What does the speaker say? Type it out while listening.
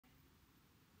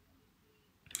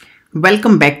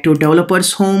Welcome back to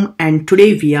Developers Home, and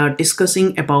today we are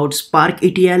discussing about Spark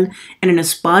ETL, and in a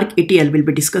Spark ETL we'll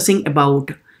be discussing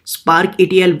about Spark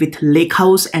ETL with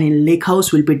Lakehouse, and in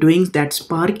Lakehouse we'll be doing that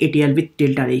Spark ETL with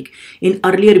Delta Lake. In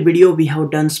earlier video we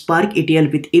have done Spark ETL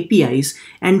with APIs,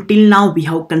 and till now we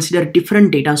have considered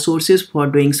different data sources for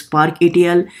doing Spark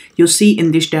ETL. You see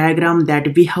in this diagram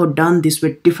that we have done this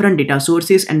with different data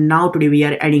sources, and now today we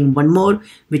are adding one more,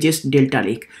 which is Delta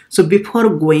Lake. So before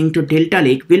going to Delta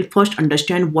Lake, we'll first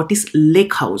understand what is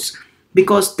Lakehouse,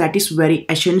 because that is very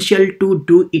essential to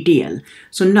do ETL.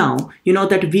 So now you know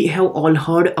that we have all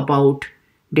heard about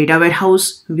data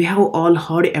warehouse, we have all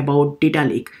heard about data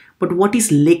lake, but what is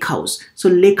Lakehouse? So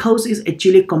Lakehouse is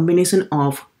actually a combination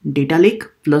of data lake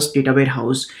plus data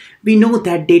warehouse. We know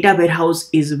that data warehouse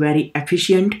is very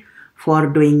efficient for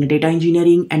doing data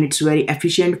engineering, and it's very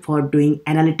efficient for doing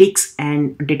analytics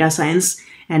and data science,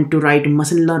 and to write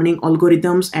machine learning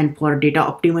algorithms, and for data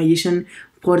optimization.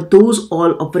 For those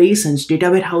all operations,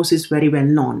 data warehouse is very well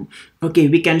known. Okay,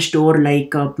 we can store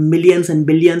like millions and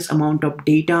billions amount of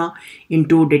data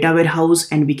into data warehouse,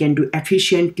 and we can do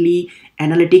efficiently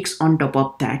analytics on top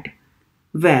of that.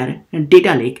 Where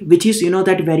data lake, which is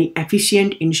that very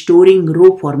efficient in storing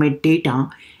raw format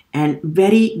data, and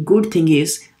very good thing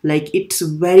is like it's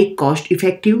very cost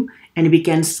effective and we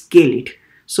can scale it.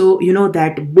 So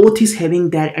that both is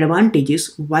having their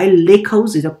advantages, while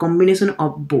Lakehouse is a combination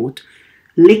of both.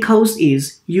 Lakehouse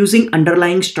is using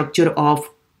underlying structure of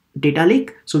data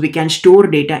lake, so we can store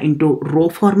data into raw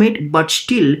format, but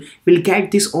still we'll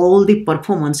get this all the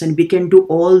performance, and we can do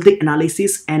all the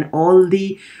analysis and all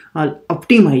the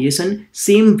optimization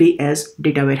same way as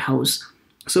data warehouse.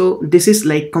 So this is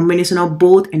like combination of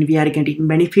both, and we are getting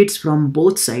benefits from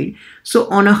both sides. So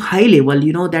on a high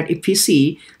level, that if we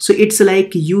see, so it's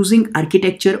like using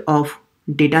architecture of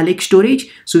data lake storage,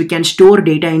 so we can store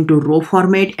data into raw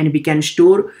format, and we can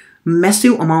store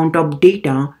massive amount of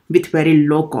data with very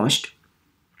low cost.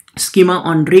 Schema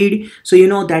on read, so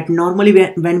that normally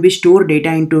when we store data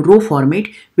into raw format,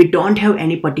 we don't have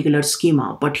any particular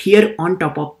schema, but here on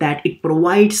top of that it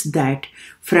provides that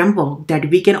framework that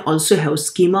we can also have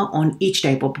schema on each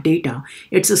type of data.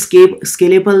 It's a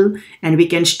scalable, and we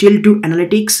can still do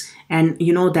analytics, and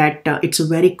that it's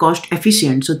very cost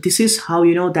efficient. So this is how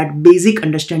that basic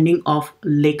understanding of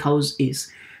Lakehouse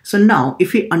is. So now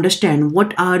if we understand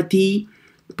what are the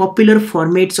popular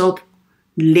formats of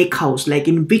Lakehouse, like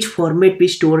in which format we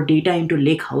store data into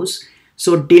Lakehouse.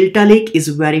 So Delta Lake is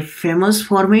very famous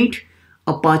format.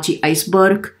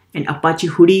 Apache-iceberg and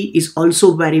Apache-HUDI is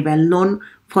also very well known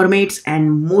formats,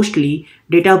 and mostly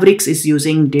Databricks is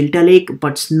using Delta Lake,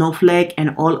 but Snowflake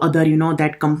and all other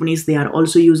that companies, they are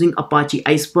also using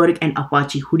Apache-iceberg and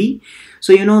Apache-HUDI.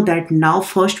 So that now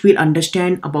first we'll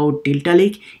understand about Delta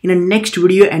Lake. In the next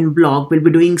video and blog we'll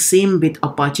be doing same with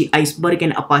Apache-iceberg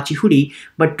and Apache-HUDI,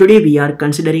 but today we are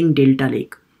considering Delta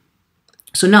Lake.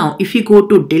 So now if you go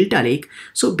to Delta Lake,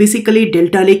 so basically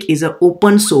Delta Lake is an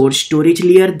open source storage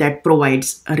layer that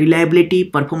provides reliability,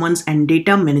 performance and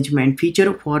data management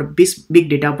feature for big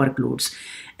data workloads.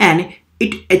 And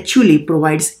it actually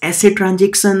provides asset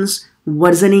transactions,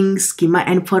 versioning, schema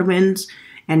enforcement,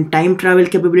 and time travel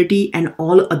capability and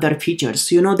all other features.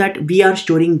 That we are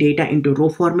storing data into raw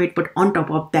format, but on top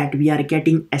of that we are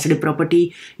getting asset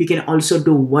property. You can also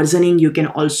do versioning, you can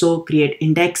also create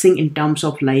indexing in terms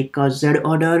of like Z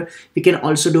order, we can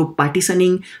also do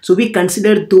partitioning. So we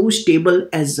consider those table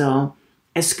as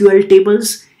SQL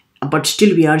tables, but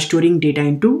still we are storing data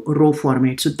into raw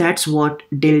format. So that's what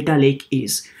Delta Lake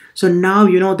is. So now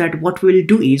that what we'll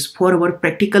do is, for our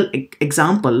practical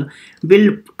example,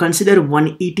 we'll consider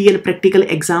one ETL practical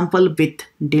example with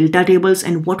delta tables,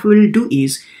 and what we'll do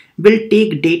is we'll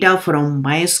take data from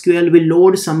MySQL, we'll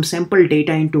load some sample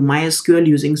data into MySQL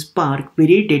using Spark, we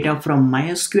read data from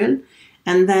MySQL,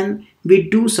 and then we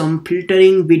do some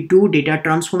filtering, we do data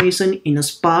transformation in a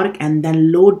Spark, and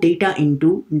then load data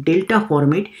into delta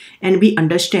format, and we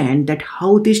understand that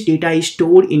how this data is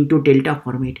stored into delta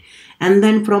format. And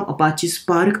then from Apache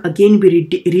Spark again we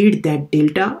read that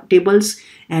delta tables,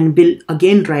 and we'll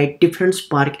again write different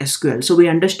Spark SQL. So we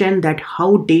understand that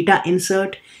how data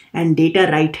insert and data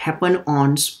write happen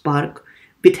on Spark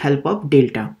with help of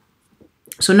delta.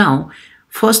 So now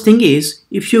first thing is,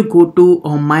 if you go to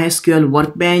MySQL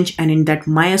workbench, and in that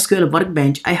MySQL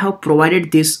workbench I have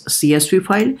provided this CSV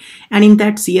file, and in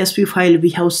that CSV file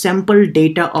we have sample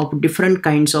data of different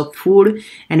kinds of food,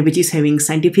 and which is having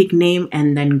scientific name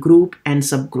and then group and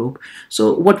subgroup.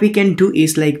 So what we can do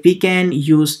is like we can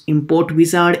use import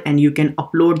wizard, and you can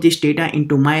upload this data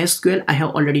into MySQL. I have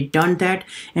already done that,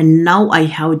 and now I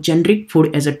have generic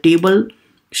food as a table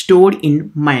stored in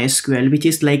MySQL, which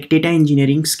is like data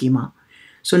engineering schema.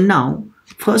 So now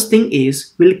first thing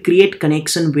is we'll create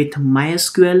connection with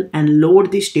MySQL and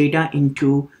load this data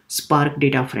into Spark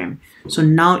data frame. So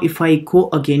now if I go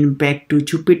again back to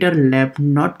Jupyter Lab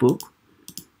notebook,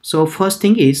 so first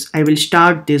thing is I will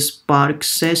start this Spark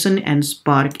session and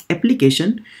Spark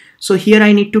application. So here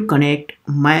I need to connect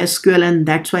MySQL, and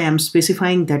that's why I'm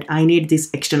specifying that I need this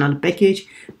external package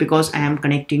because I am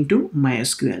connecting to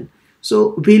MySQL.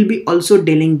 So we'll be also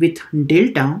dealing with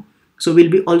Delta. So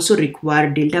we'll be also require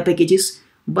Delta packages,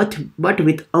 but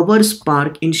with our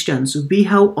Spark instance, we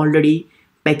have already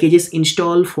packages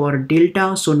installed for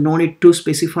Delta. So no need to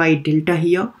specify Delta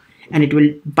here, and it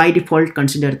will by default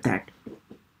consider that.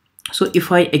 So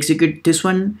if I execute this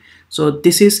one, so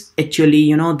this is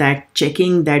actually, that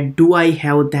checking that do I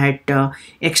have that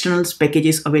external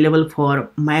packages available for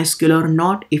MySQL or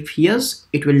not. If yes,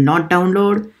 it will not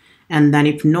download, and then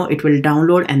if no, it will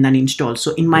download and then install.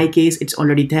 So in my case, it's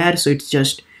already there. So it's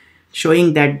just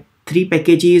showing that 3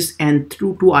 packages and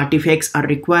 2 artifacts are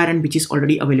required, and which is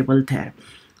already available there.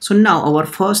 So now our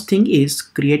first thing is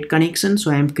create connection.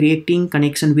 So I am creating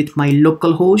connection with my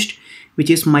local host, which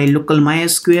is my local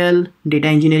MySQL, data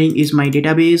engineering is my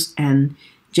database, and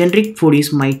generic food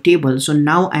is my table. So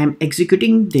now I am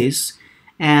executing this,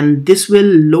 and this will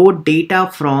load data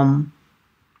from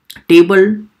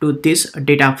table to this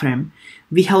data frame.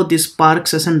 We have this Spark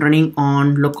session running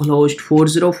on localhost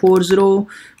 4040.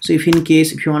 So if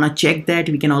you want to check that,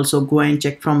 we can also go and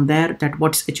check from there that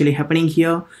what's actually happening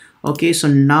here. Okay, so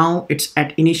now it's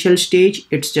at initial stage,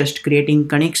 it's just creating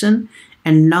connection.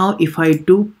 And now if I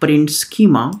do print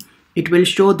schema, it will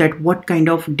show that what kind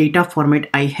of data format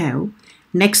I have.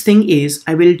 Next thing is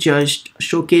I will just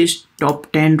showcase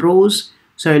top 10 rows.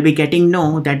 So I'll be getting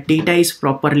know that data is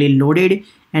properly loaded.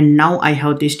 And now I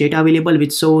have this data available,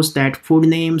 which shows that food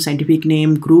name, scientific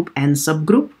name, group, and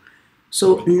subgroup.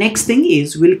 So next thing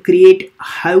is we'll create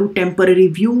Hive temporary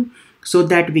view so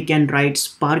that we can write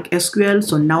Spark SQL.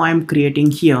 So now I'm creating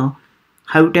here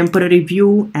Hive temporary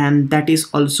view, and that is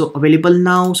also available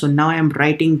now. So now I'm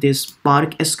writing this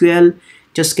Spark SQL,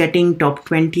 just getting top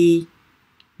 20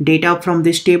 data from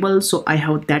this table. So I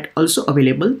have that also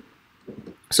available.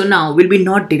 So now we'll be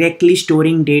not directly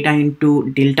storing data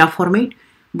into Delta format,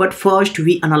 but first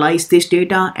we analyze this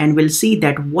data and we'll see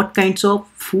that what kinds of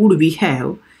food we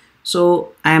have.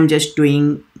 So I am just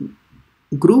doing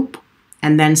group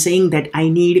and then saying that I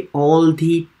need all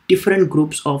the different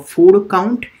groups of food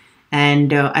count,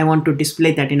 and I want to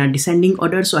display that in a descending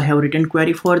order. So I have written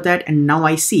query for that, and now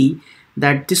I see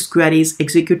that this query is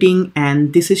executing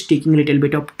and this is taking a little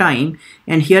bit of time.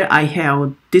 And here I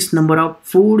have this number of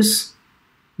foods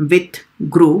with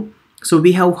group. So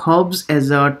we have herbs as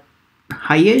a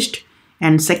highest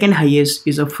and second highest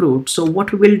is a fruit. So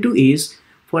what we will do is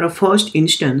for a first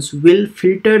instance, we'll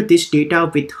filter this data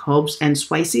with herbs and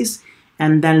spices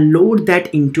and then load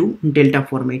that into Delta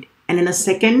format. And in a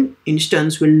second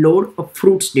instance, we'll load a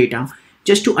fruits data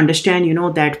just to understand,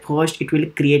 that first it will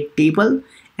create table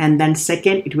and then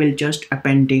second it will just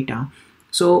append data.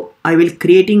 So I will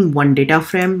creating one data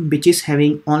frame which is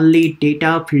having only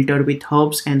data filtered with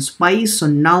herbs and spice. So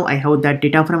now I have that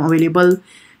data frame available.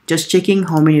 Just checking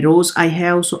how many rows I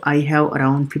have. So I have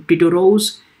around 52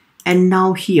 rows. And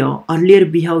now here earlier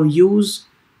we have used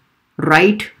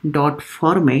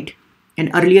write.format. And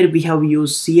earlier we have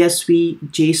used CSV,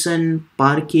 JSON,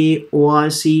 Parquet,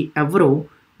 ORC, AVRO,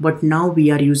 but now we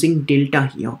are using Delta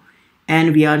here.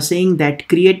 And we are saying that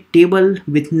create table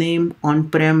with name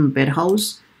on-prem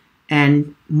warehouse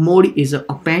and mode is a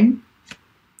append.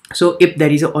 So if there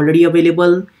is already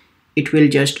available, it will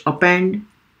just append.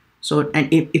 So, and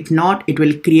if not, it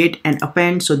will create an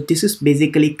append. So this is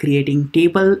basically creating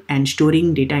table and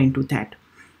storing data into that.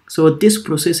 So this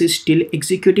process is still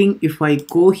executing. If I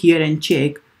go here and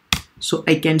check, so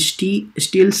I can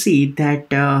still see that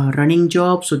running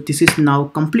job. So this is now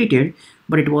completed,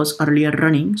 but it was earlier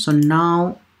running. So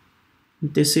now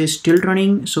this is still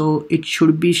running. So it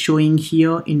should be showing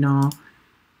here in a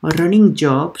running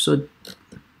job. So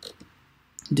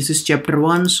this is chapter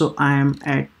 1. So I am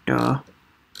at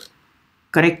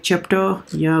correct chapter.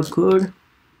 Yeah, good.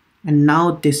 And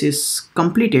now this is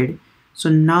completed. So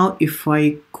now if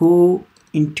I go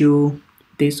into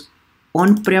this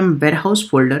on-prem warehouse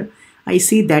folder, I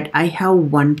see that I have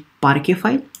one Parquet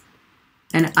file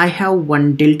and I have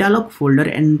one Delta log folder,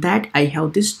 and that I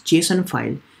have this JSON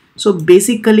file. So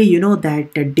basically,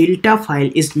 that the Delta file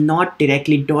is not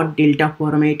directly .delta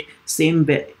format, same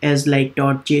as like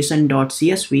 .json,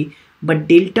 .csv, but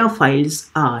Delta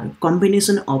files are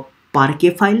combination of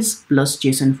Parquet files plus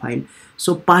JSON file.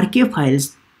 So Parquet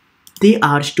files, they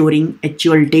are storing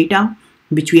actual data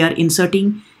which we are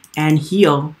inserting, and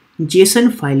here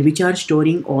JSON file which are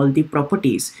storing all the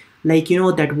properties, like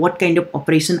that what kind of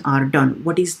operation are done,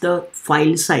 what is the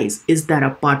file size, is there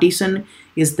a partition,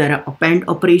 is there a append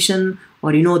operation,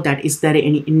 or that is there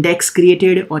any index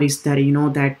created, or is there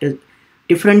that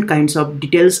different kinds of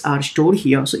details are stored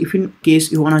here. So if in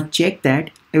case you want to check that,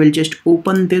 I will just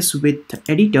open this with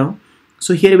editor.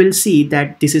 So here we'll see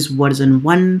that this is version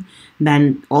 1,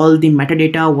 then all the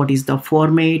metadata, what is the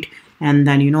format, and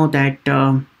then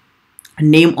that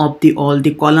name of all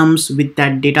the columns with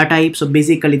that data type. So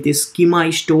basically this schema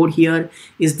is stored here,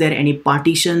 is there any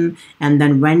partition, and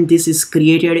then when this is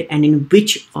created and in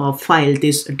which file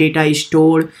this data is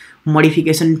stored,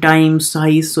 modification time,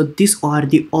 size. So these are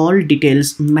the all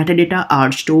details, metadata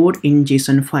are stored in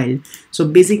JSON file. So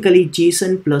basically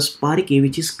JSON plus Parquet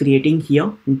which is creating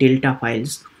here delta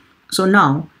files. So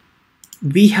now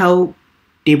we have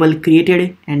table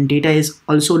created and data is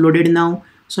also loaded now.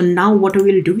 So now what we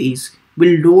will do is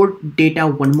we'll load data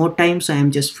one more time. So I am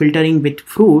just filtering with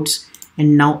fruits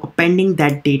and now appending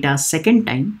that data second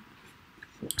time.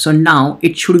 So now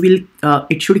it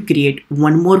should create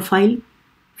one more file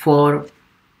for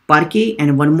Parquet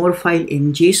and one more file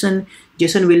in JSON.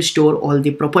 JSON will store all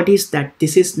the properties that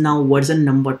this is now version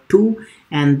number 2,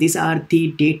 and these are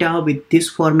the data with this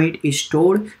format is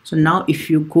stored. So now if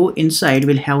you go inside,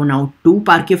 we'll have now 2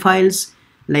 Parquet files.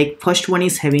 Like first one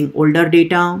is having older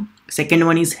data, second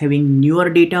one is having newer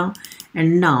data,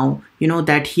 and now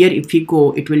that here if we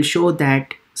go, it will show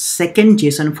that second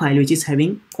JSON file which is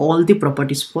having all the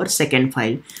properties for second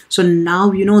file. So now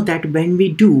that when we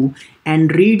do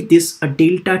and read this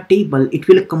delta table, it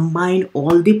will combine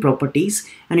all the properties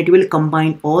and it will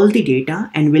combine all the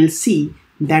data, and we'll see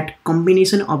that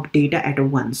combination of data at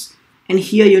once. And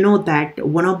here that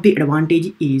one of the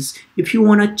advantage is if you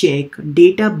want to check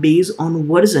data based on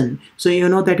version, so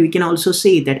that we can also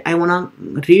say that I want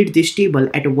to read this table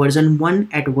at version 1,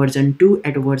 at version 2,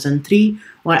 at version 3,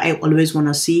 or I always want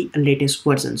to see a latest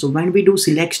version. So when we do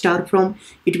select star from,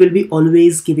 it will be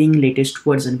always giving latest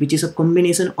version, which is a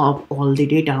combination of all the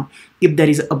data. If there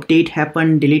is update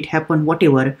happen, delete happen,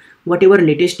 whatever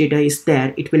latest data is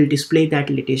there, it will display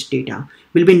that latest data.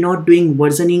 We'll be not doing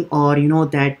versioning or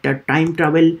that time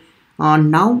travel.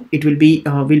 Now it will be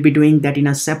we'll be doing that in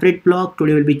a separate block.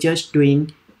 Today we'll be just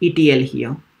doing ETL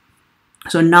here.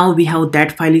 So now we have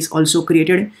that file is also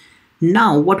created.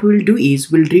 Now what we'll do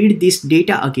is we'll read this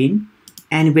data again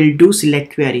and we'll do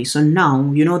select query. So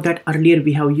now that earlier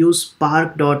we have used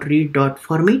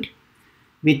spark.read.format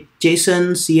with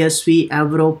JSON, CSV,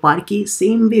 AVRO, Parquet.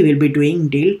 Same way we'll be doing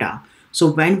delta.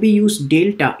 So when we use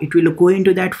delta, it will go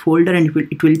into that folder and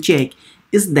it will check,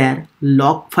 is there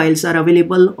log files are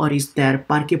available or is there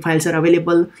Parquet files are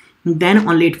available. Then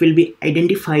only it will be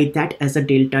identify that as a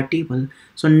delta table.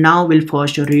 So now we'll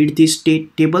first read this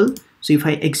table. So if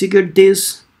I execute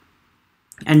this,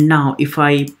 and now if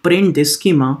I print this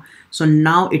schema, so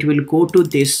now it will go to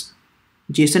this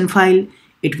JSON file,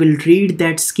 it will read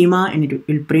that schema and it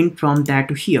will print from that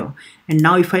to here. And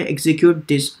now if I execute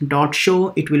this dot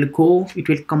show, it will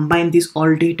combine this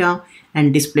all data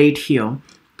and display it here.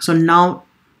 So now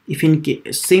if in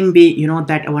same way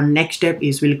that our next step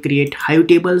is we'll create Hive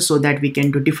table so that we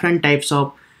can do different types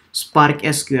of Spark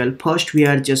SQL. First we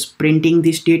are just printing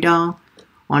this data.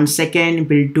 On second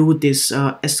we'll do this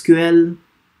SQL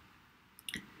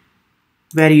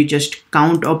where you just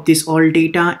count up this all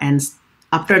data, and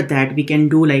after that we can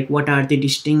do like what are the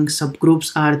distinct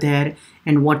subgroups are there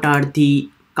and what are the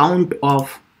count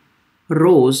of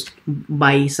rows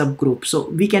by subgroup. So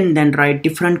we can then write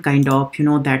different kind of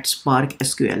that Spark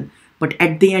SQL. But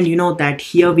at the end that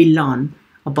here we learn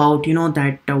about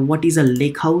that what is a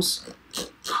Lakehouse,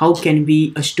 how can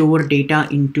we store data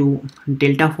into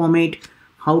delta format,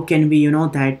 how can we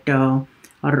that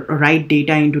write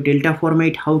data into delta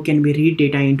format, how can we read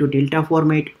data into delta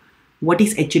format, what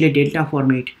is actually delta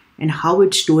format, and how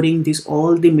it's storing this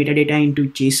all the metadata into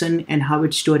JSON, and how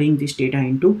it's storing this data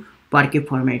into Parquet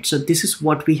format. So this is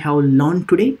what we have learned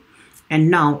today. And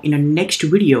now in a next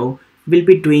video we'll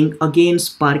be doing again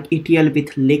Spark ETL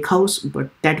with Lakehouse, but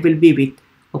that will be with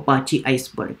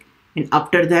Apache-iceberg. And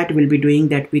after that we'll be doing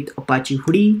that with Apache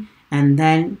HUDI, and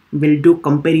then we'll do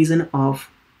comparison of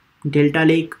Delta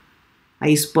Lake,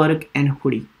 iceberg and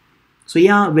HUDI. So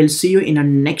yeah, we'll see you in a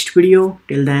next video.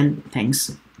 Till then,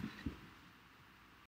 thanks.